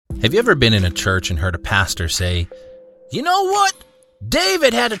Have you ever been in a church and heard a pastor say, "You know what?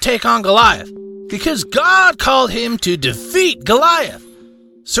 David had to take on Goliath because God called him to defeat Goliath.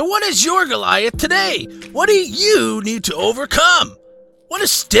 So what is your Goliath today? What do you need to overcome? What is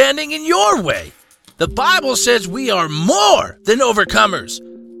standing in your way? The Bible says we are more than overcomers.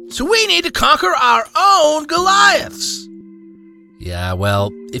 So we need to conquer our own Goliaths." Yeah, well,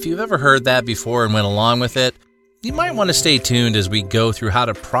 if you've ever heard that before and went along with it, you might want to stay tuned as we go through how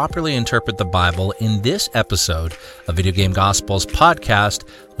to properly interpret the Bible in this episode of Video Game Gospels podcast.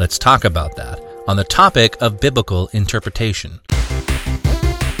 Let's talk about that on the topic of biblical interpretation.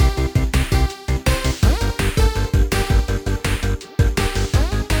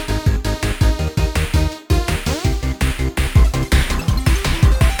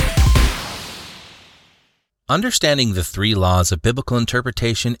 Understanding the three laws of biblical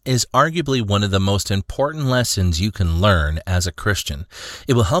interpretation is arguably one of the most important lessons you can learn as a Christian.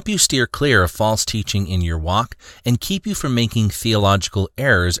 It will help you steer clear of false teaching in your walk and keep you from making theological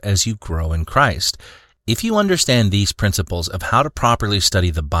errors as you grow in Christ. If you understand these principles of how to properly study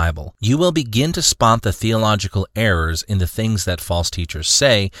the Bible, you will begin to spot the theological errors in the things that false teachers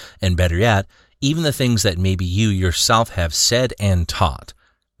say, and better yet, even the things that maybe you yourself have said and taught.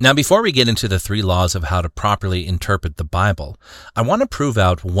 Now, before we get into the three laws of how to properly interpret the Bible, I want to prove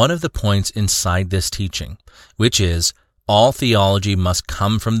out one of the points inside this teaching, which is all theology must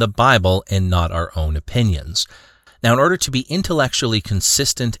come from the Bible and not our own opinions. Now, in order to be intellectually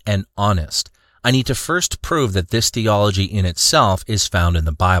consistent and honest, I need to first prove that this theology in itself is found in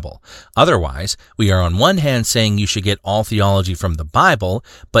the Bible. Otherwise, we are on one hand saying you should get all theology from the Bible,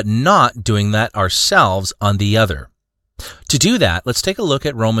 but not doing that ourselves on the other. To do that, let's take a look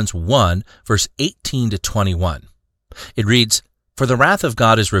at Romans 1, verse 18 to 21. It reads, "For the wrath of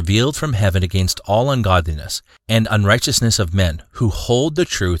God is revealed from heaven against all ungodliness and unrighteousness of men who hold the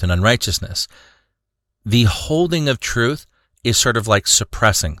truth in unrighteousness." The holding of truth is sort of like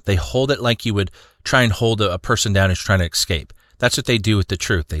suppressing. They hold it like you would try and hold a person down who's trying to escape. That's what they do with the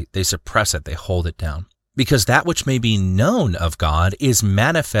truth. They suppress it. They hold it down. Because that which may be known of God is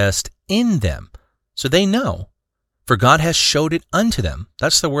manifest in them. So they know. For God has showed it unto them.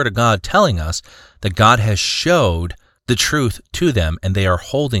 That's the word of God telling us that God has showed the truth to them, and they are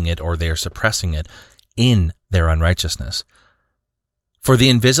holding it or they are suppressing it in their unrighteousness. "For the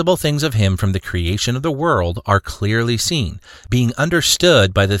invisible things of him from the creation of the world are clearly seen, being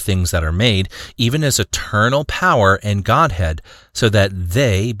understood by the things that are made, even as eternal power and Godhead, so that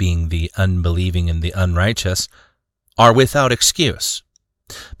they, being the unbelieving and the unrighteous, are without excuse.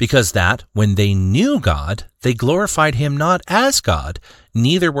 Because that, when they knew God, they glorified him not as God,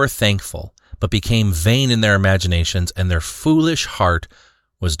 neither were thankful, but became vain in their imaginations, and their foolish heart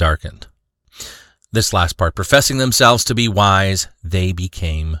was darkened." This last part, professing themselves to be wise, they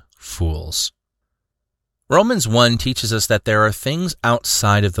became fools. Romans 1 teaches us that there are things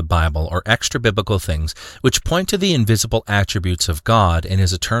outside of the Bible, or extra-biblical things, which point to the invisible attributes of God and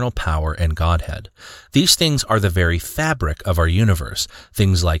his eternal power and Godhead. These things are the very fabric of our universe,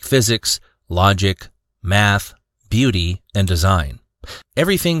 things like physics, logic, math, beauty, and design.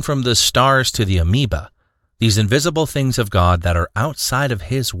 Everything from the stars to the amoeba. These invisible things of God that are outside of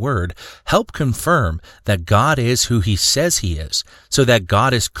his word help confirm that God is who he says he is, so that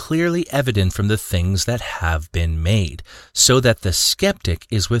God is clearly evident from the things that have been made, so that the skeptic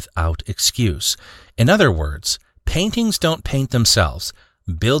is without excuse. In other words, paintings don't paint themselves,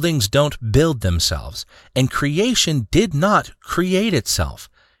 buildings don't build themselves, and creation did not create itself.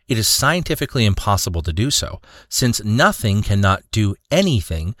 It is scientifically impossible to do so, since nothing cannot do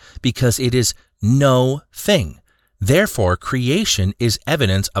anything because it is no thing. Therefore, creation is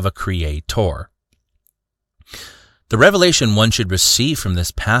evidence of a creator. The revelation one should receive from this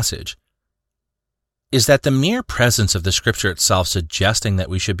passage is that the mere presence of the Scripture itself suggesting that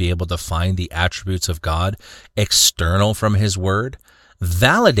we should be able to find the attributes of God external from his word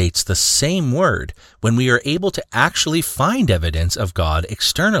validates the same word when we are able to actually find evidence of God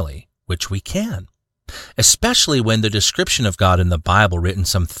externally, which we can. Especially when the description of God in the Bible written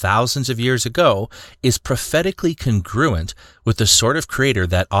some thousands of years ago is prophetically congruent with the sort of creator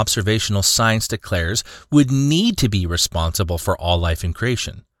that observational science declares would need to be responsible for all life in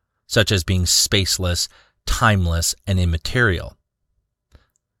creation, such as being spaceless, timeless, and immaterial.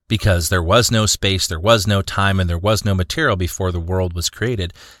 Because there was no space, there was no time, and there was no material before the world was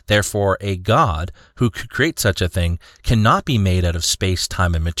created. Therefore, a God who could create such a thing cannot be made out of space,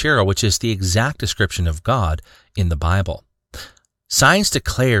 time, and material, which is the exact description of God in the Bible. Science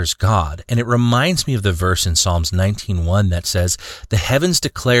declares God, and it reminds me of the verse in Psalms 19:1 that says, "The heavens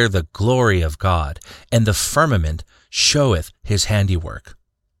declare the glory of God, and the firmament showeth his handiwork."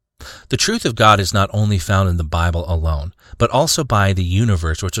 The truth of God is not only found in the Bible alone, but also by the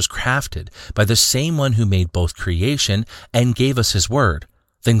universe which was crafted by the same one who made both creation and gave us his word.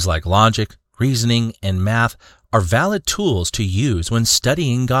 Things like logic, reasoning, and math are valid tools to use when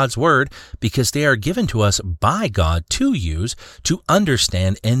studying God's word because they are given to us by God to use to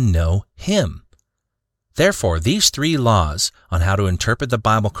understand and know him. Therefore, these 3 laws on how to interpret the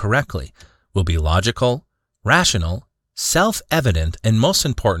Bible correctly will be logical, rational, self-evident, and most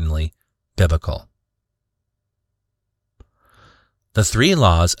importantly, biblical. The 3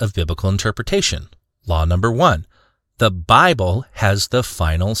 laws of biblical interpretation. Law number 1. The Bible has the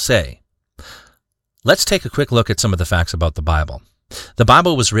final say. Let's take a quick look at some of the facts about the Bible. The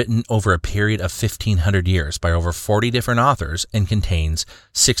Bible was written over a period of 1,500 years by over 40 different authors and contains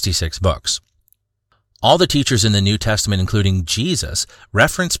 66 books. All the teachers in the New Testament, including Jesus,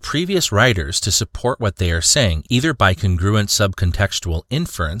 reference previous writers to support what they are saying, either by congruent subcontextual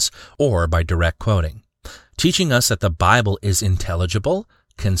inference or by direct quoting, teaching us that the Bible is intelligible,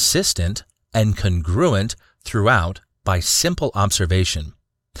 consistent, and congruent throughout by simple observation.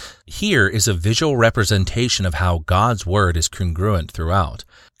 Here is a visual representation of how God's word is congruent throughout.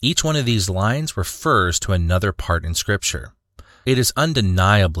 Each one of these lines refers to another part in Scripture. It is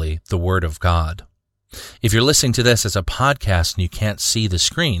undeniably the Word of God. If you're listening to this as a podcast and you can't see the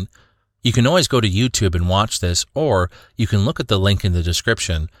screen, you can always go to YouTube and watch this, or you can look at the link in the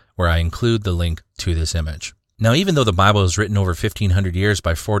description where I include the link to this image. Now, even though the Bible is written over 1,500 years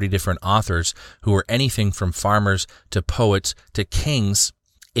by 40 different authors who were anything from farmers to poets to kings,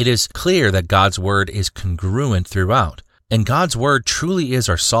 it is clear that God's word is congruent throughout. And God's word truly is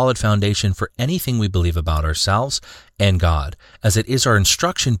our solid foundation for anything we believe about ourselves and God, as it is our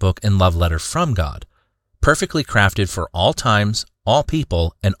instruction book and love letter from God, perfectly crafted for all times, all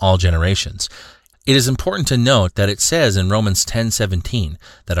people, and all generations. It is important to note that it says in Romans 10:17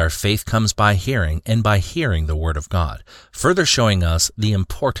 that our faith comes by hearing, and by hearing the word of God, further showing us the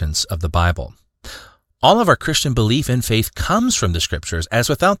importance of the Bible. All of our Christian belief and faith comes from the Scriptures, as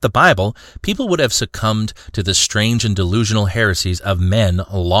without the Bible, people would have succumbed to the strange and delusional heresies of men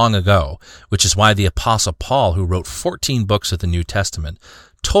long ago, which is why the Apostle Paul, who wrote 14 books of the New Testament,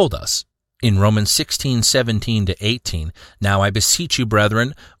 told us in Romans 16:17-18, "Now I beseech you,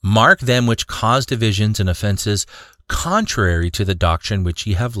 brethren, mark them which cause divisions and offenses contrary to the doctrine which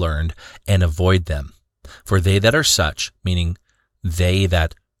ye have learned, and avoid them. For they that are such," meaning they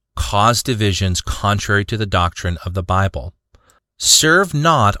that cause divisions contrary to the doctrine of the Bible, "serve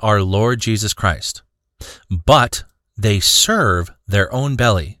not our Lord Jesus Christ, but they serve their own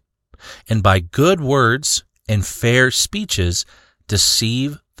belly, and by good words and fair speeches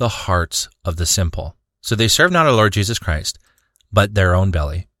deceive the hearts of the simple." So they serve not our Lord Jesus Christ, but their own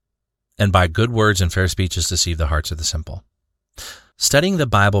belly, and by good words and fair speeches deceive the hearts of the simple. Studying the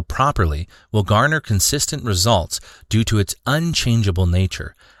Bible properly will garner consistent results due to its unchangeable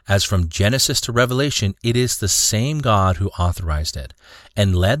nature, as from Genesis to Revelation, it is the same God who authorized it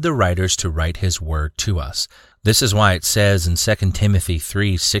and led the writers to write his word to us. This is why it says in 2 Timothy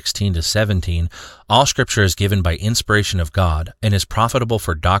 3:16-17, "All Scripture is given by inspiration of God and is profitable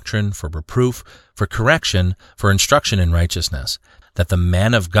for doctrine, for reproof, for correction, for instruction in righteousness, that the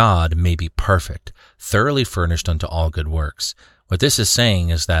man of God may be perfect, thoroughly furnished unto all good works." What this is saying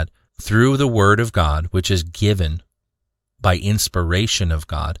is that through the Word of God, which is given by inspiration of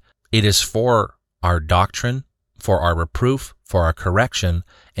God, it is for our doctrine, for our reproof, for our correction,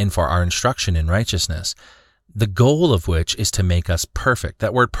 and for our instruction in righteousness, the goal of which is to make us perfect.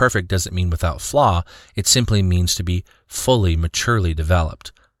 That word perfect doesn't mean without flaw. It simply means to be fully, maturely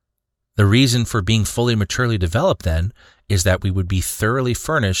developed. The reason for being fully, maturely developed, then, is that we would be thoroughly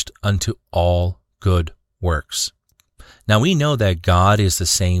furnished unto all good works. Now we know that God is the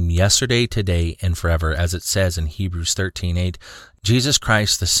same yesterday, today, and forever, as it says in Hebrews 13:8, Jesus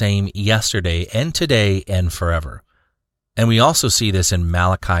Christ the same yesterday and today and forever. And we also see this in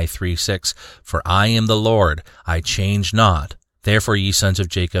Malachi 3:6, "For I am the Lord, I change not, therefore ye sons of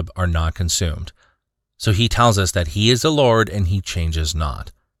Jacob are not consumed." So he tells us that he is the Lord and he changes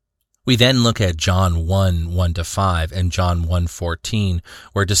not. We then look at John 1:1-5 and John 1:14,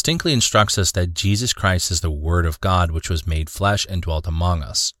 where it distinctly instructs us that Jesus Christ is the Word of God which was made flesh and dwelt among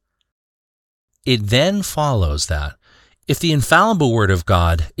us. It then follows that if the infallible Word of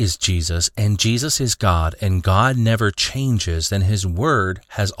God is Jesus, and Jesus is God, and God never changes, then his Word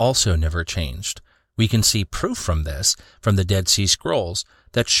has also never changed. We can see proof from this from the Dead Sea Scrolls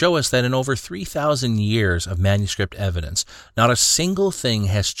that show us that in over 3,000 years of manuscript evidence, not a single thing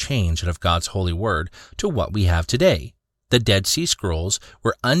has changed out of God's holy word to what we have today. The Dead Sea Scrolls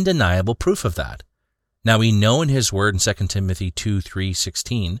were undeniable proof of that. Now we know in his word in 2 Timothy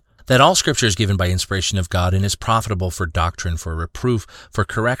 2:3-16 that all Scripture is given by inspiration of God and is profitable for doctrine, for reproof, for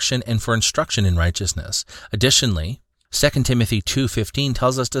correction, and for instruction in righteousness. Additionally, 2 Timothy 2:15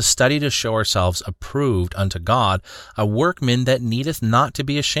 tells us to study to show ourselves approved unto God, a workman that needeth not to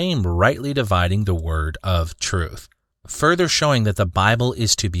be ashamed, rightly dividing the word of truth. Further showing that the Bible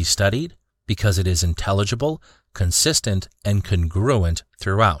is to be studied because it is intelligible, consistent, and congruent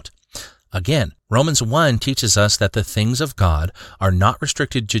throughout. Again, Romans 1 teaches us that the things of God are not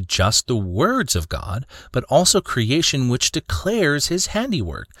restricted to just the words of God, but also creation which declares His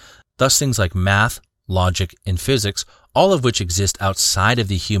handiwork. Thus things like math, logic, and physics, all of which exist outside of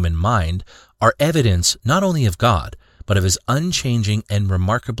the human mind, are evidence not only of God, but of His unchanging and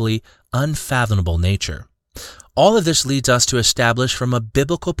remarkably unfathomable nature. All of this leads us to establish from a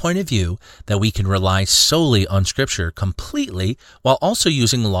biblical point of view that we can rely solely on Scripture completely while also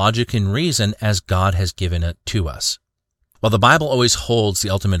using logic and reason as God has given it to us. While the Bible always holds the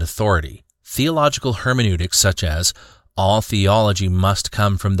ultimate authority, theological hermeneutics such as all theology must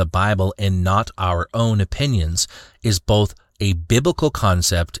come from the Bible and not our own opinions is both a biblical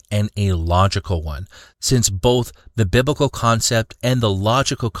concept and a logical one, since both the biblical concept and the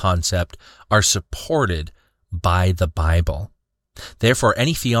logical concept are supported by the Bible. Therefore,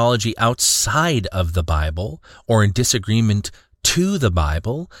 any theology outside of the Bible or in disagreement to the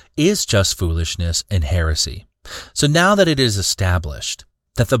Bible is just foolishness and heresy. So now that it is established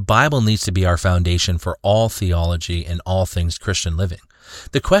that the Bible needs to be our foundation for all theology and all things Christian living,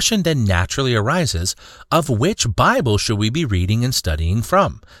 the question then naturally arises, of which Bible should we be reading and studying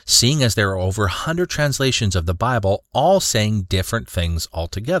from, seeing as there are over 100 translations of the Bible all saying different things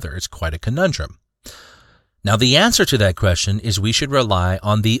altogether? It's quite a conundrum. Now, the answer to that question is we should rely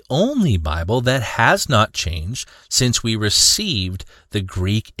on the only Bible that has not changed since we received the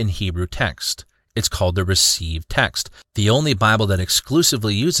Greek and Hebrew text. It's called the Received Text. The only Bible that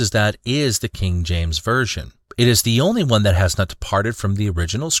exclusively uses that is the King James Version. It is the only one that has not departed from the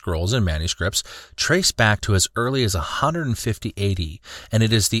original scrolls and manuscripts traced back to as early as 150 AD, and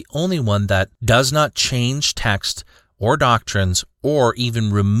it is the only one that does not change text or doctrines or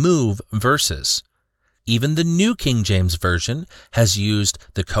even remove verses. Even the New King James Version has used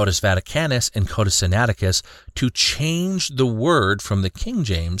the Codex Vaticanus and Codex Sinaiticus to change the word from the King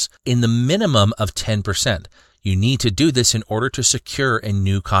James in the minimum of 10%. You need to do this in order to secure a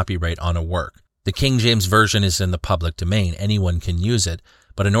new copyright on a work. The King James Version is in the public domain. Anyone can use it.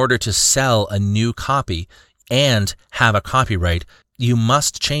 But in order to sell a new copy and have a copyright, you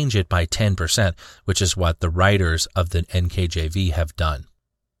must change it by 10%, which is what the writers of the NKJV have done.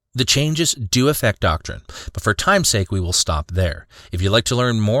 The changes do affect doctrine, but for time's sake, we will stop there. If you'd like to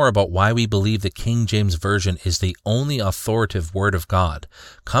learn more about why we believe the King James Version is the only authoritative Word of God,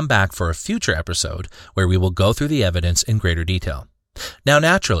 come back for a future episode where we will go through the evidence in greater detail. Now,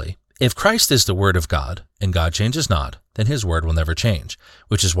 naturally, if Christ is the Word of God, and God changes not, then His Word will never change,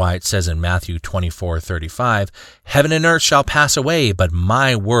 which is why it says in Matthew 24:35, "Heaven and earth shall pass away, but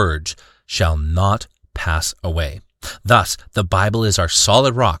my words shall not pass away." Thus, the Bible is our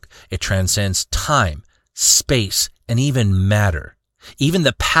solid rock. It transcends time, space, and even matter. Even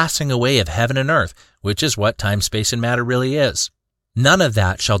the passing away of heaven and earth, which is what time, space, and matter really is. None of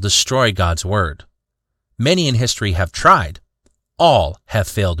that shall destroy God's Word. Many in history have tried. All have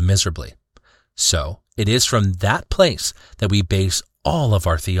failed miserably. So, it is from that place that we base all of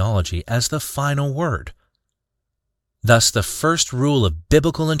our theology as the final word. Thus, the first rule of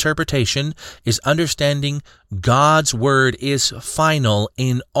biblical interpretation is understanding God's Word is final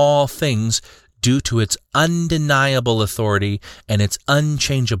in all things due to its undeniable authority and its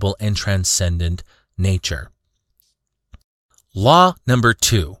unchangeable and transcendent nature. Law number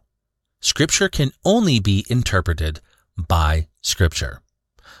 2. Scripture can only be interpreted by Scripture.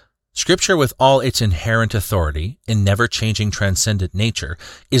 Scripture, with all its inherent authority and never-changing transcendent nature,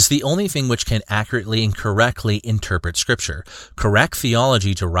 is the only thing which can accurately and correctly interpret Scripture. Correct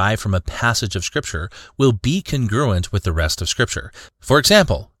theology derived from a passage of Scripture will be congruent with the rest of Scripture. For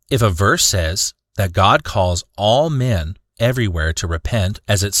example, if a verse says that God calls all men everywhere to repent,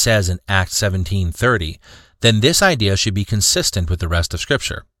 as it says in Acts 17:30, then this idea should be consistent with the rest of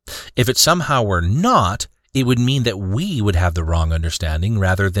Scripture. If it somehow were not, it would mean that we would have the wrong understanding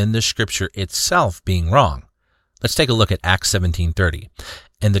rather than the Scripture itself being wrong. Let's take a look at Acts 17:30.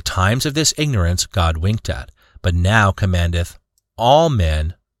 "In the times of this ignorance God winked at, but now commandeth all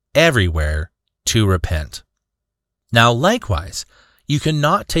men everywhere to repent." Now likewise, You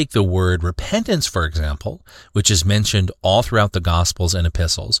cannot take the word repentance, for example, which is mentioned all throughout the Gospels and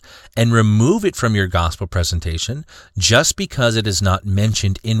epistles, and remove it from your gospel presentation just because it is not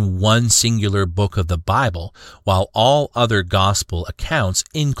mentioned in one singular book of the Bible, while all other gospel accounts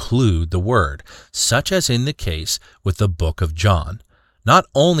include the word, such as in the case with the book of John. Not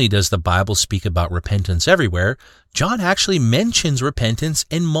only does the Bible speak about repentance everywhere, John actually mentions repentance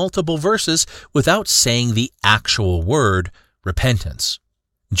in multiple verses without saying the actual word repentance.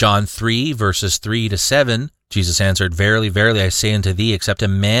 John 3, verses 3 to 7, Jesus answered, Verily, verily, I say unto thee, except a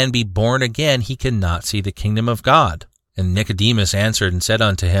man be born again, he cannot see the kingdom of God. And Nicodemus answered and said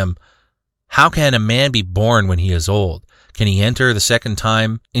unto him, How can a man be born when he is old? Can he enter the second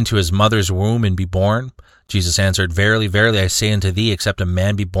time into his mother's womb and be born? Jesus answered, Verily, verily, I say unto thee, except a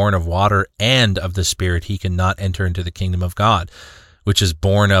man be born of water and of the Spirit, he cannot enter into the kingdom of God. Which is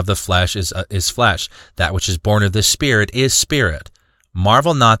born of the flesh is flesh. That which is born of the Spirit is spirit.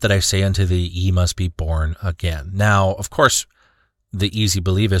 Marvel not that I say unto thee, ye must be born again. Now, of course, the easy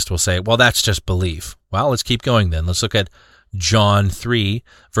believist will say, well, that's just belief. Well, let's keep going then. Let's look at John 3,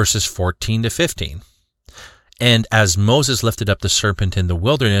 verses 14 to 15. And as Moses lifted up the serpent in the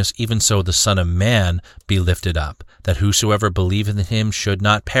wilderness, even so the Son of Man be lifted up, that whosoever believeth in him should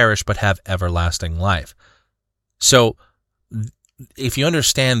not perish, but have everlasting life. So, if you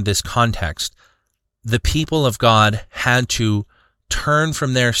understand this context, the people of God had to turn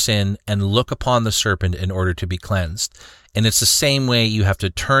from their sin and look upon the serpent in order to be cleansed. And it's the same way you have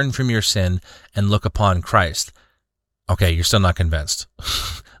to turn from your sin and look upon Christ. Okay, you're still not convinced.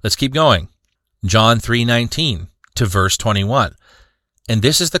 Let's keep going. John 3:19 to verse 21. And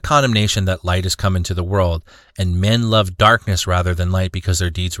this is the condemnation that light is come into the world, and men love darkness rather than light because their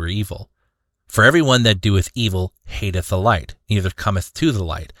deeds were evil. For everyone that doeth evil hateth the light, neither cometh to the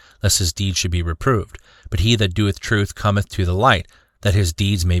light, lest his deeds should be reproved. But he that doeth truth cometh to the light, that his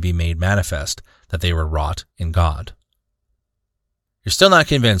deeds may be made manifest, that they were wrought in God. You're still not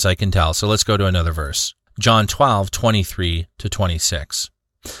convinced, I can tell, so let's go to another verse. John 12:23 to 26.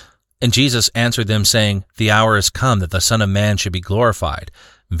 And Jesus answered them, saying, The hour is come that the Son of Man should be glorified.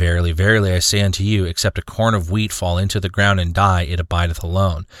 Verily, verily, I say unto you, except a corn of wheat fall into the ground and die, it abideth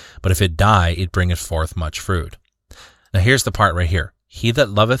alone. But if it die, it bringeth forth much fruit. Now here's the part right here. He that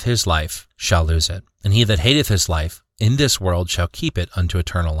loveth his life shall lose it, and he that hateth his life in this world shall keep it unto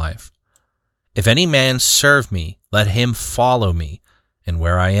eternal life. If any man serve me, let him follow me, and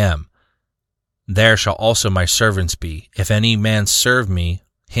where I am, there shall also my servants be. If any man serve me,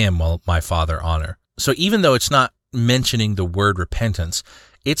 him will my Father honor. So even though it's not mentioning the word repentance,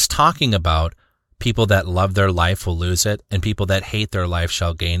 it's talking about people that love their life will lose it, and people that hate their life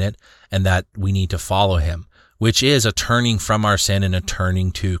shall gain it, and that we need to follow him, which is a turning from our sin and a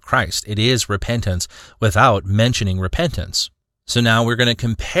turning to Christ. It is repentance without mentioning repentance. So now we're going to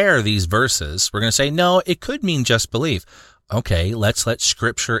compare these verses. We're going to say, no, it could mean just belief. Okay, let's let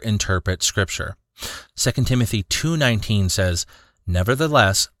Scripture interpret Scripture. 2 Timothy 2:19 says,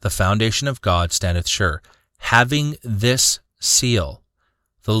 Nevertheless, the foundation of God standeth sure, having this seal,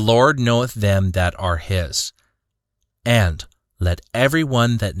 The Lord knoweth them that are his. And let every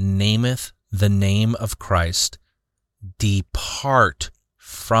one that nameth the name of Christ depart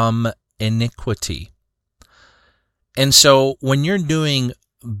from iniquity. And so when you're doing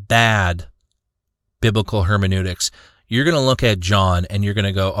bad biblical hermeneutics, you're going to look at John and you're going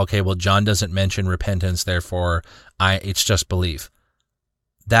to go, okay, well, John doesn't mention repentance, therefore it's just belief.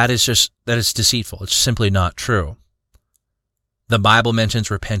 That is deceitful. It's simply not true. The Bible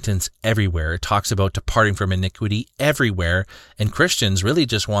mentions repentance everywhere. It talks about departing from iniquity everywhere, and Christians really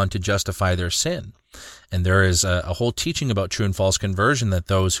just want to justify their sin. And there is a whole teaching about true and false conversion, that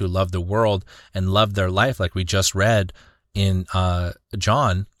those who love the world and love their life, like we just read in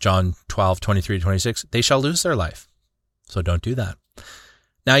John 12:23-26, they shall lose their life. So don't do that.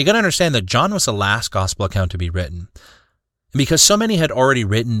 Now you got to understand that John was the last gospel account to be written. And because so many had already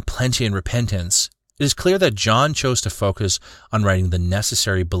written plenty in repentance, it is clear that John chose to focus on writing the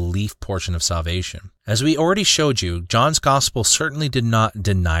necessary belief portion of salvation. As we already showed you, John's gospel certainly did not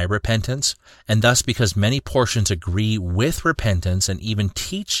deny repentance, and thus because many portions agree with repentance and even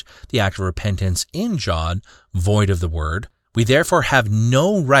teach the act of repentance in John, void of the word, we therefore have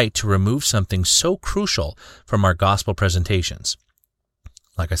no right to remove something so crucial from our gospel presentations.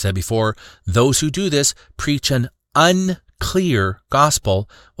 Like I said before, those who do this preach an unclear gospel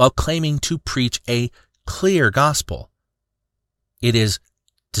while claiming to preach a clear gospel. It is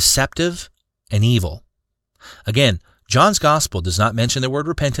deceptive and evil. Again, John's gospel does not mention the word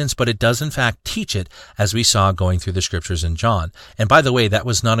repentance, but it does in fact teach it, as we saw going through the scriptures in John. And by the way, that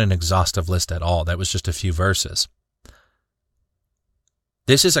was not an exhaustive list at all. That was just a few verses.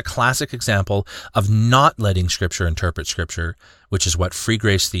 This is a classic example of not letting Scripture interpret Scripture, which is what free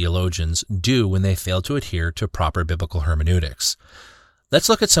grace theologians do when they fail to adhere to proper biblical hermeneutics. Let's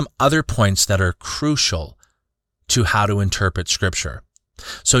look at some other points that are crucial to how to interpret Scripture.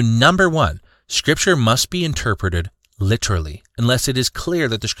 So number one, Scripture must be interpreted literally, unless it is clear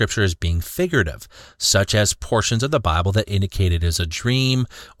that the Scripture is being figurative, such as portions of the Bible that indicate it is a dream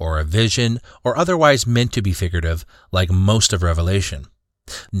or a vision or otherwise meant to be figurative, like most of Revelation.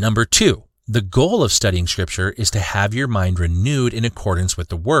 Number two, the goal of studying Scripture is to have your mind renewed in accordance with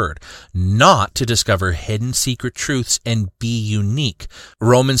the Word, not to discover hidden secret truths and be unique.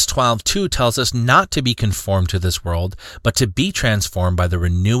 Romans 12:2 tells us not to be conformed to this world, but to be transformed by the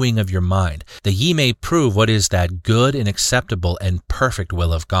renewing of your mind, that ye may prove what is that good and acceptable and perfect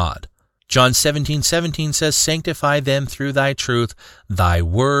will of God. John 17:17 says, "Sanctify them through thy truth, thy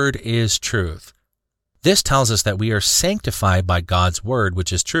word is truth." This tells us that we are sanctified by God's word,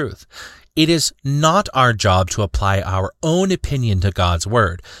 which is truth. It is not our job to apply our own opinion to God's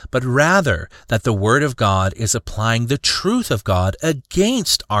word, but rather that the word of God is applying the truth of God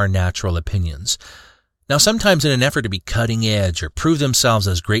against our natural opinions. Now, sometimes in an effort to be cutting edge or prove themselves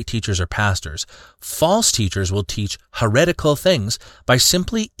as great teachers or pastors, false teachers will teach heretical things by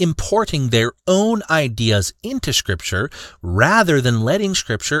simply importing their own ideas into Scripture rather than letting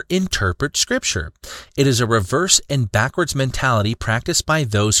Scripture interpret Scripture. It is a reverse and backwards mentality practiced by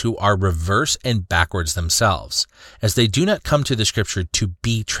those who are reverse and backwards themselves, as they do not come to the Scripture to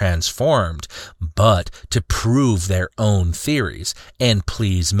be transformed, but to prove their own theories and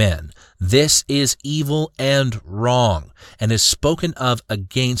please men. This is evil and wrong, and is spoken of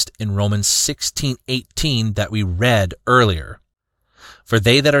against in Romans 16:18 that we read earlier. For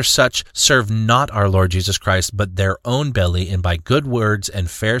they that are such serve not our Lord Jesus Christ, but their own belly, and by good words and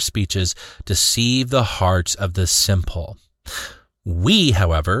fair speeches deceive the hearts of the simple. We,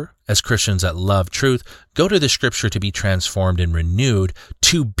 however, as Christians that love truth, go to the Scripture to be transformed and renewed,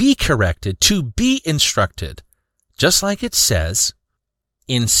 to be corrected, to be instructed, just like it says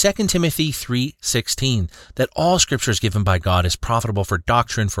in 2 Timothy 3:16, that all Scripture is given by God is profitable for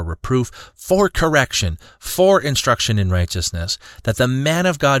doctrine, for reproof, for correction, for instruction in righteousness, that the man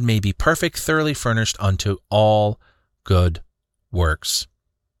of God may be perfect, thoroughly furnished unto all good works.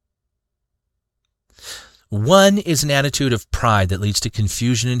 One is an attitude of pride that leads to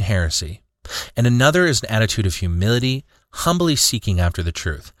confusion and heresy, and another is an attitude of humility, humbly seeking after the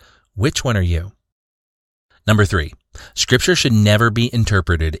truth. Which one are you? Number three, Scripture should never be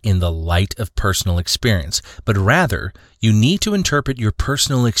interpreted in the light of personal experience, but rather you need to interpret your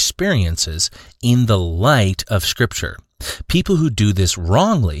personal experiences in the light of Scripture. People who do this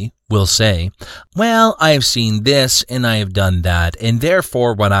wrongly will say, well, I have seen this and I have done that, and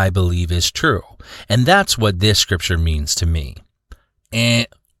therefore what I believe is true. And that's what this Scripture means to me.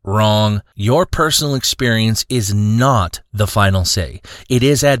 Wrong. Your personal experience is not the final say. It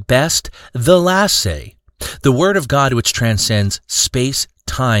is at best the last say. The Word of God, which transcends space,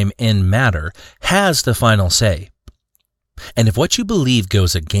 time, and matter, has the final say. And if what you believe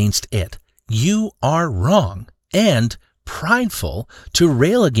goes against it, you are wrong and prideful to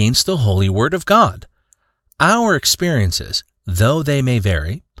rail against the holy Word of God. Our experiences, though they may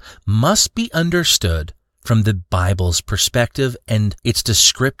vary, must be understood from the Bible's perspective and its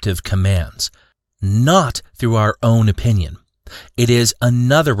descriptive commands, not through our own opinion. It is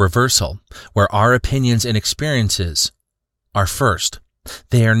another reversal, where our opinions and experiences are first.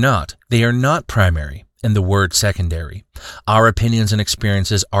 They are not primary, and the Word secondary. Our opinions and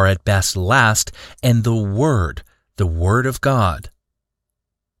experiences are at best last, and the Word of God,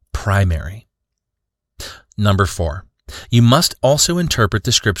 primary. Number 4. You must also interpret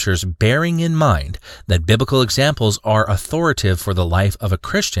the Scriptures bearing in mind that biblical examples are authoritative for the life of a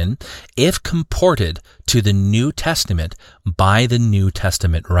Christian if comported to the New Testament by the New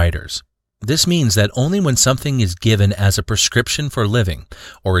Testament writers. This means that only when something is given as a prescription for living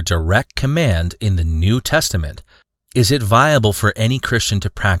or a direct command in the New Testament is it viable for any Christian to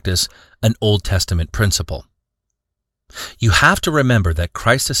practice an Old Testament principle. You have to remember that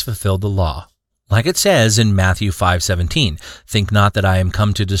Christ has fulfilled the law. Like it says in Matthew 5:17, think not that I am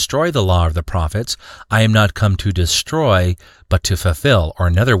come to destroy the law of the prophets. I am not come to destroy, but to fulfill, or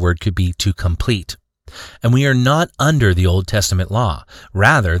another word could be to complete. And we are not under the Old Testament law.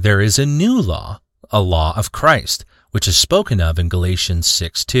 Rather, there is a new law, a law of Christ, which is spoken of in Galatians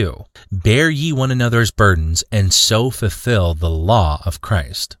 6:2. Bear ye one another's burdens, and so fulfill the law of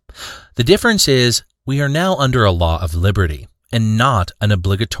Christ. The difference is we are now under a law of liberty, and not an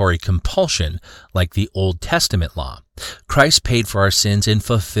obligatory compulsion like the Old Testament law. Christ paid for our sins and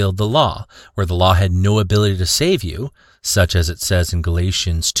fulfilled the law. Where the law had no ability to save you, such as it says in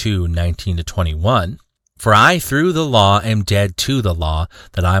Galatians 2:19-21, "For I through the law am dead to the law,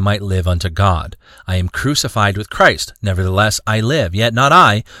 that I might live unto God. I am crucified with Christ. Nevertheless I live, yet not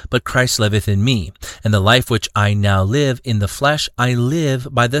I, but Christ liveth in me. And the life which I now live in the flesh, I live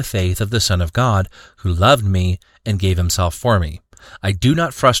by the faith of the Son of God, who loved me and gave himself for me. I do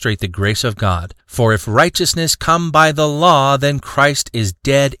not frustrate the grace of God, for if righteousness come by the law, then Christ is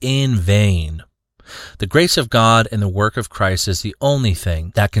dead in vain." The grace of God and the work of Christ is the only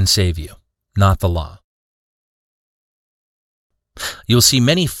thing that can save you, not the law. You'll see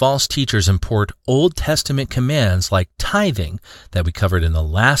many false teachers import Old Testament commands like tithing that we covered in the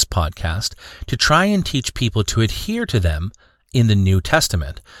last podcast to try and teach people to adhere to them in the New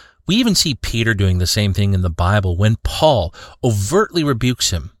Testament. We even see Peter doing the same thing in the Bible when Paul overtly rebukes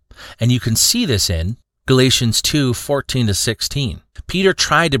him. And you can see this in Galatians 2:14-16. Peter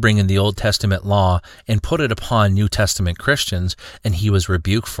tried to bring in the Old Testament law and put it upon New Testament Christians, and he was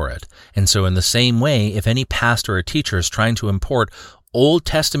rebuked for it. And so in the same way, if any pastor or teacher is trying to import Old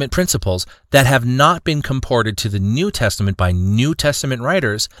Testament principles that have not been comported to the New Testament by New Testament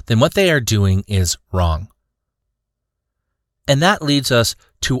writers, then what they are doing is wrong. And that leads us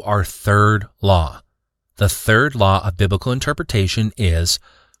to our third law. The third law of biblical interpretation is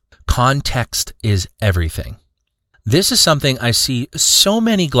context is everything. This is something I see so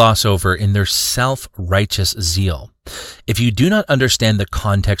many gloss over in their self-righteous zeal. If you do not understand the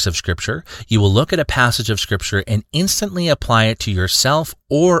context of Scripture, you will look at a passage of Scripture and instantly apply it to yourself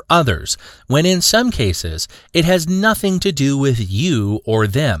or others, when in some cases it has nothing to do with you or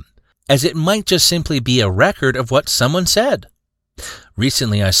them, as it might just simply be a record of what someone said.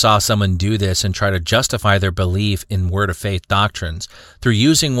 Recently, I saw someone do this and try to justify their belief in Word of Faith doctrines through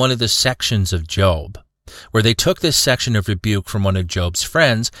using one of the sections of Job, where they took this section of rebuke from one of Job's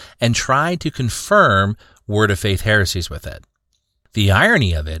friends and tried to confirm Word of Faith heresies with it. The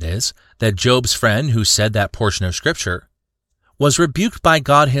irony of it is that Job's friend who said that portion of Scripture was rebuked by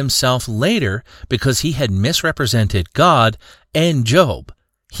God himself later because he had misrepresented God and Job.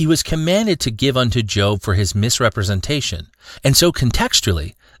 He was commanded to give unto Job for his misrepresentation. And so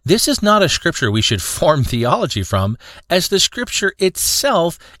contextually, this is not a scripture we should form theology from, as the scripture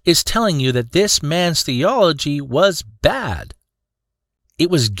itself is telling you that this man's theology was bad. It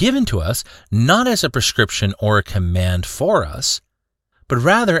was given to us not as a prescription or a command for us, but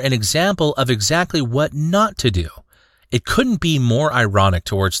rather an example of exactly what not to do. It couldn't be more ironic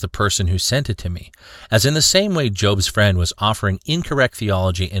towards the person who sent it to me, as in the same way Job's friend was offering incorrect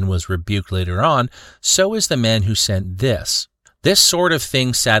theology and was rebuked later on, so is the man who sent this. This sort of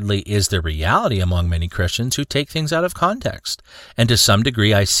thing, sadly, is the reality among many Christians who take things out of context. And to some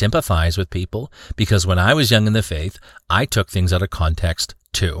degree, I sympathize with people, because when I was young in the faith, I took things out of context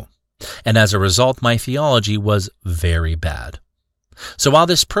too. And as a result, my theology was very bad. So while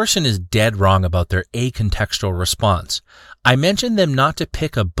this person is dead wrong about their acontextual response, I mention them not to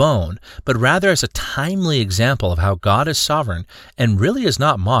pick a bone, but rather as a timely example of how God is sovereign and really is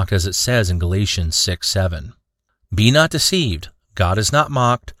not mocked, as it says in Galatians 6:7. Be not deceived, God is not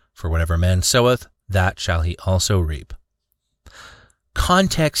mocked, for whatever man soweth, that shall he also reap.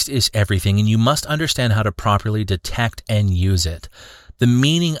 Context is everything, and you must understand how to properly detect and use it. The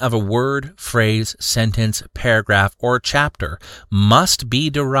meaning of a word, phrase, sentence, paragraph, or chapter must be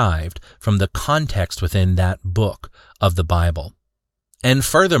derived from the context within that book of the Bible. And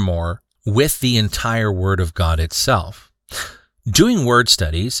furthermore, with the entire Word of God itself. Doing word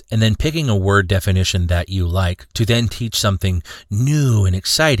studies and then picking a word definition that you like to then teach something new and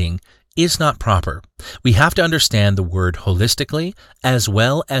exciting is not proper. We have to understand the word holistically as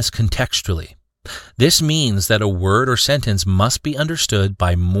well as contextually. This means that a word or sentence must be understood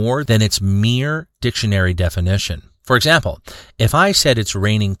by more than its mere dictionary definition. For example, if I said it's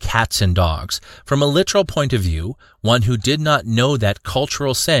raining cats and dogs, from a literal point of view, one who did not know that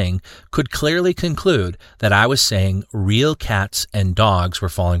cultural saying could clearly conclude that I was saying real cats and dogs were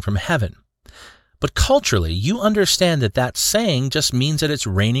falling from heaven. But culturally, you understand that that saying just means that it's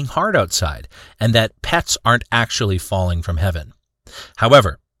raining hard outside and that pets aren't actually falling from heaven.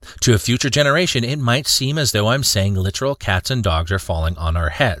 However, to a future generation, it might seem as though I'm saying literal cats and dogs are falling on our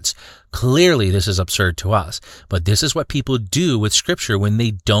heads. Clearly, this is absurd to us, but this is what people do with Scripture when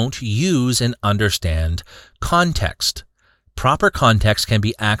they don't use and understand context. Proper context can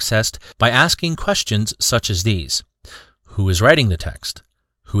be accessed by asking questions such as these. Who is writing the text?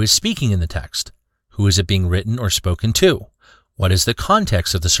 Who is speaking in the text? Who is it being written or spoken to? What is the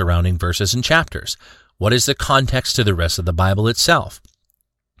context of the surrounding verses and chapters? What is the context to the rest of the Bible itself?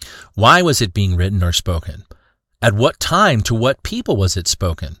 Why was it being written or spoken? At what time to what people was it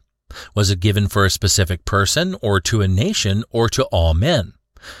spoken? Was it given for a specific person or to a nation or to all men?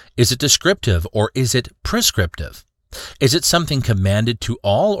 Is it descriptive or is it prescriptive? Is it something commanded to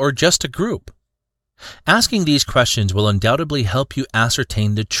all or just a group? Asking these questions will undoubtedly help you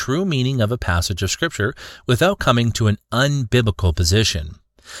ascertain the true meaning of a passage of Scripture without coming to an unbiblical position.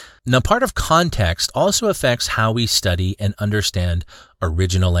 Now, part of context also affects how we study and understand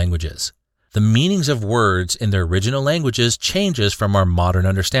original languages. The meanings of words in their original languages changes from our modern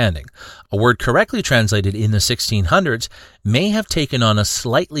understanding. A word correctly translated in the 1600s may have taken on a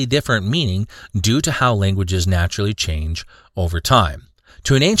slightly different meaning due to how languages naturally change over time.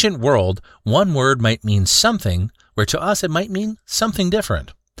 To an ancient world, one word might mean something, where to us it might mean something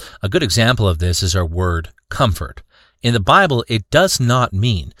different. A good example of this is our word comfort. In the Bible, it does not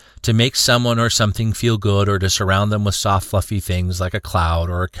mean to make someone or something feel good or to surround them with soft, fluffy things like a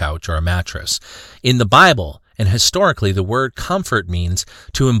cloud or a couch or a mattress. In the Bible, and historically, the word comfort means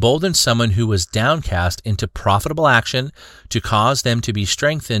to embolden someone who was downcast into profitable action, to cause them to be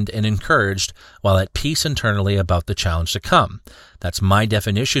strengthened and encouraged while at peace internally about the challenge to come. That's my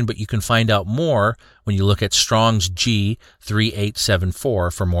definition, but you can find out more when you look at Strong's G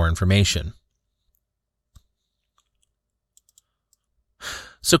 3874 for more information.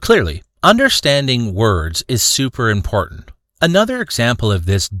 So clearly, understanding words is super important. Another example of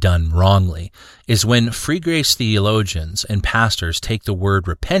this done wrongly is when free grace theologians and pastors take the word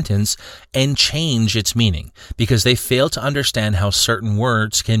repentance and change its meaning because they fail to understand how certain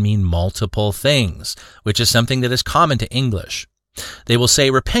words can mean multiple things, which is something that is common to English. They will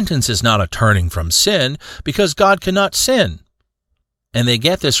say repentance is not a turning from sin because God cannot sin. And they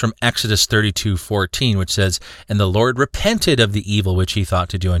get this from Exodus 32:14, which says, "And the Lord repented of the evil which he thought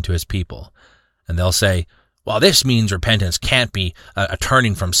to do unto his people." And they'll say, well, this means repentance can't be a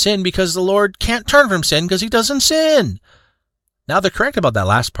turning from sin because the Lord can't turn from sin because he doesn't sin. Now, they're correct about that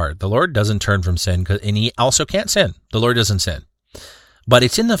last part. The Lord doesn't turn from sin, and he also can't sin. The Lord doesn't sin. But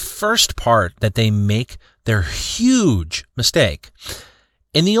it's in the first part that they make their huge mistake.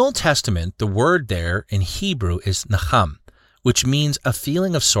 In the Old Testament, the word there in Hebrew is nacham, which means a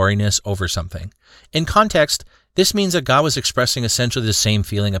feeling of sorriness over something. In context, this means that God was expressing essentially the same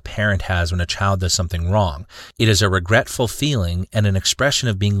feeling a parent has when a child does something wrong. It is a regretful feeling and an expression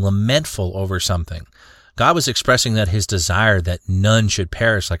of being lamentful over something. God was expressing that his desire that none should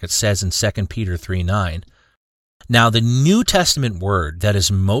perish, like it says in 2 Peter 3:9. Now, the New Testament word that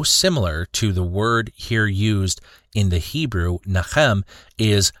is most similar to the word here used in the Hebrew, nachem,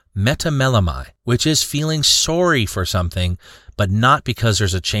 is metamelamai, which is feeling sorry for something, but not because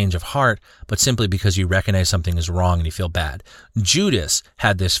there's a change of heart, but simply because you recognize something is wrong and you feel bad. Judas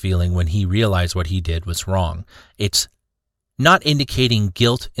had this feeling when he realized what he did was wrong. It's not indicating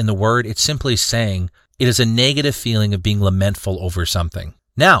guilt in the word. It's simply saying it is a negative feeling of being lamentful over something.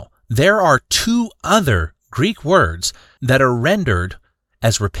 Now, there are two other Greek words that are rendered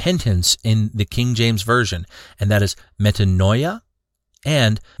as repentance in the King James Version, and that is metanoia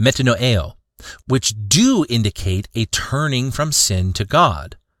and metanoeo, which do indicate a turning from sin to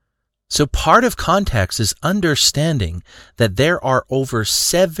God. So part of context is understanding that there are over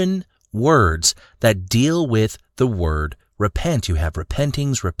 7 words that deal with the word repent. You have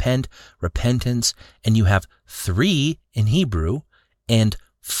repentings, repent, repentance, and you have 3 in Hebrew and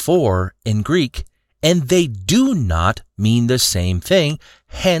 4 in Greek, and they do not mean the same thing,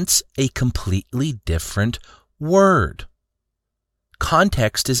 hence a completely different word.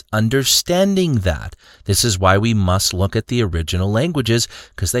 Context is understanding that. This is why we must look at the original languages,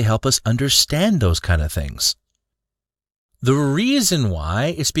 because they help us understand those kind of things. The reason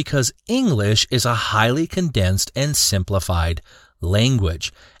why is because English is a highly condensed and simplified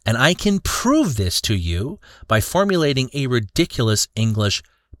language, and I can prove this to you by formulating a ridiculous English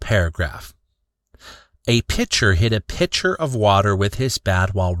paragraph. A pitcher hit a pitcher of water with his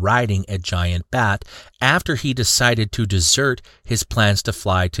bat while riding a giant bat after he decided to desert his plans to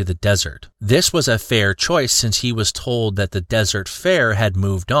fly to the desert. This was a fair choice since he was told that the desert fair had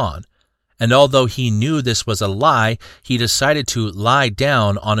moved on. And although he knew this was a lie, he decided to lie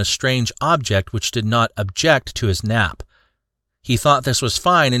down on a strange object which did not object to his nap. He thought this was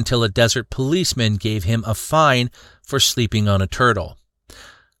fine until a desert policeman gave him a fine for sleeping on a turtle.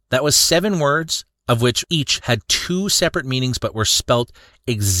 That was 7 words, of which each had 2 separate meanings but were spelt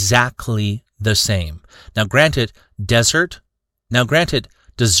exactly the same. Now granted, dessert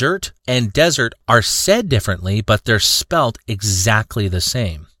and desert are said differently, but they're spelt exactly the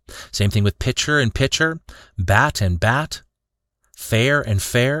same. Same thing with pitcher and pitcher, bat and bat, fair and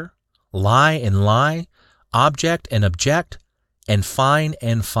fair, lie and lie, object and object, and fine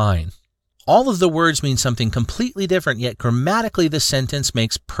and fine. All of the words mean something completely different, yet grammatically the sentence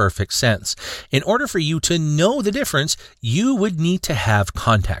makes perfect sense. In order for you to know the difference, you would need to have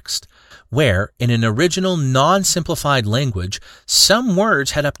context, where in an original non-simplified language, some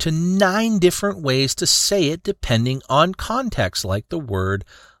words had up to 9 different ways to say it depending on context, like the word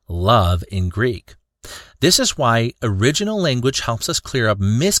love in Greek. This is why original language helps us clear up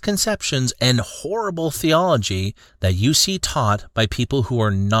misconceptions and horrible theology that you see taught by people who are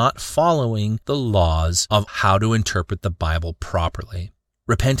not following the laws of how to interpret the Bible properly.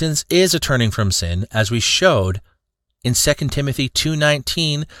 Repentance is a turning from sin, as we showed in 2 Timothy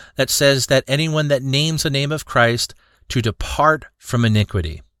 2:19, that says that anyone that names the name of Christ to depart from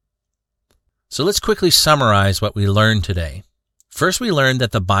iniquity. So let's quickly summarize what we learned today. First, we learned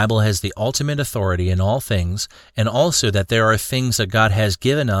that the Bible has the ultimate authority in all things, and also that there are things that God has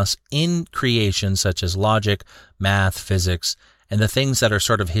given us in creation, such as logic, math, physics, and the things that are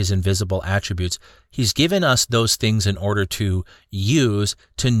sort of His invisible attributes. He's given us those things in order to use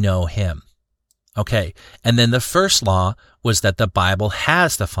to know Him. Okay, and then the first law was that the Bible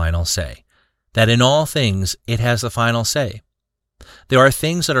has the final say, that in all things it has the final say. There are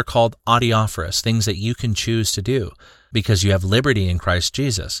things that are called adiaphorous, things that you can choose to do, because you have liberty in Christ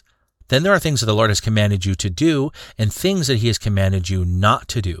Jesus. Then there are things that the Lord has commanded you to do and things that He has commanded you not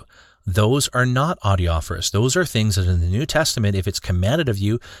to do. Those are not adiaphorous. Those are things that in the New Testament, if it's commanded of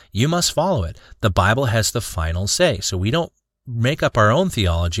you, you must follow it. The Bible has the final say. So we don't make up our own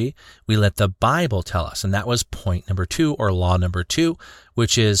theology. We let the Bible tell us. And that was point number 2, or law number 2,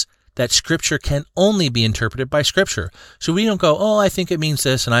 which is that Scripture can only be interpreted by Scripture. So we don't go, oh, I think it means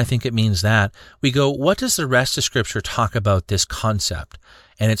this and I think it means that. We go, what does the rest of Scripture talk about this concept?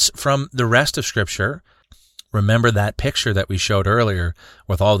 And it's from the rest of Scripture. Remember that picture that we showed earlier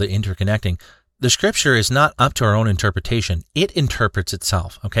with all the interconnecting. The Scripture is not up to our own interpretation. It interprets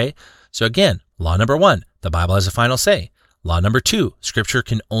itself, okay? So again, law number 1, the Bible has a final say. Law number 2, Scripture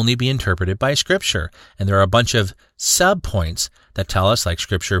can only be interpreted by Scripture. And there are a bunch of sub-points that tell us, like,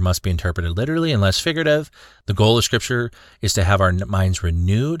 Scripture must be interpreted literally and less figurative. The goal of Scripture is to have our minds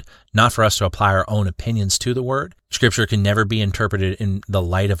renewed, not for us to apply our own opinions to the Word. Scripture can never be interpreted in the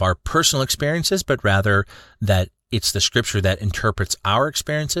light of our personal experiences, but rather that it's the Scripture that interprets our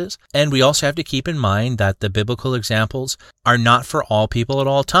experiences. And we also have to keep in mind that the biblical examples are not for all people at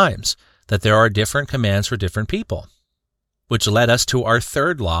all times, that there are different commands for different people. Which led us to our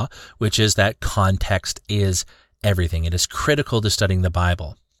third law, which is that context is everything. It is critical to studying the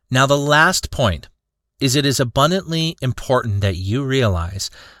Bible. Now, the last point is it is abundantly important that you realize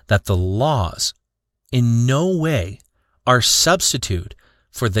that the laws in no way are substitute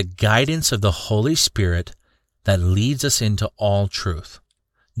for the guidance of the Holy Spirit that leads us into all truth.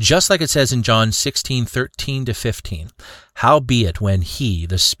 Just like it says in John 16:13-15, howbeit when He,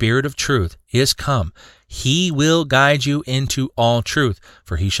 the Spirit of truth, is come, He will guide you into all truth,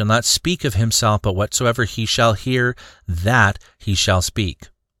 for He shall not speak of Himself, but whatsoever He shall hear, that He shall speak.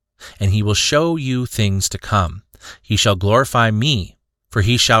 And He will show you things to come. He shall glorify Me, for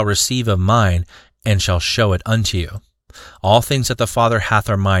He shall receive of mine, and shall show it unto you. All things that the Father hath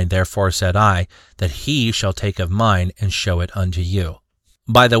are mine, therefore said I, that He shall take of mine, and show it unto you.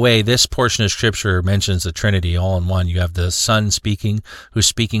 By the way, this portion of Scripture mentions the Trinity all in one. You have the Son speaking, who's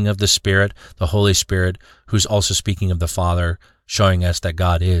speaking of the Spirit, the Holy Spirit, who's also speaking of the Father, showing us that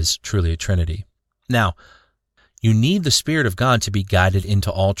God is truly a Trinity. Now, you need the Spirit of God to be guided into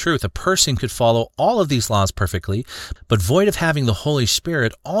all truth. A person could follow all of these laws perfectly, but void of having the Holy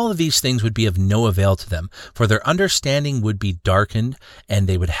Spirit, all of these things would be of no avail to them, for their understanding would be darkened, and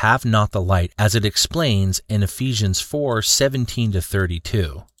they would have not the light, as it explains in Ephesians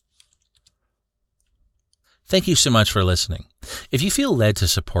 4:17-32. Thank you so much for listening. If you feel led to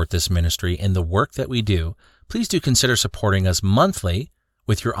support this ministry and the work that we do, please do consider supporting us monthly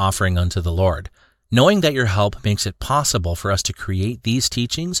with your offering unto the Lord, knowing that your help makes it possible for us to create these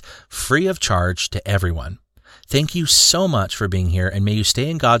teachings free of charge to everyone. Thank you so much for being here, and may you stay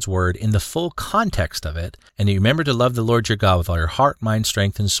in God's Word in the full context of it, and remember to love the Lord your God with all your heart, mind,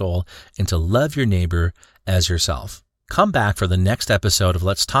 strength, and soul, and to love your neighbor as yourself. Come back for the next episode of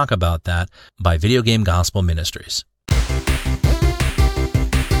Let's Talk About That by Video Game Gospel Ministries.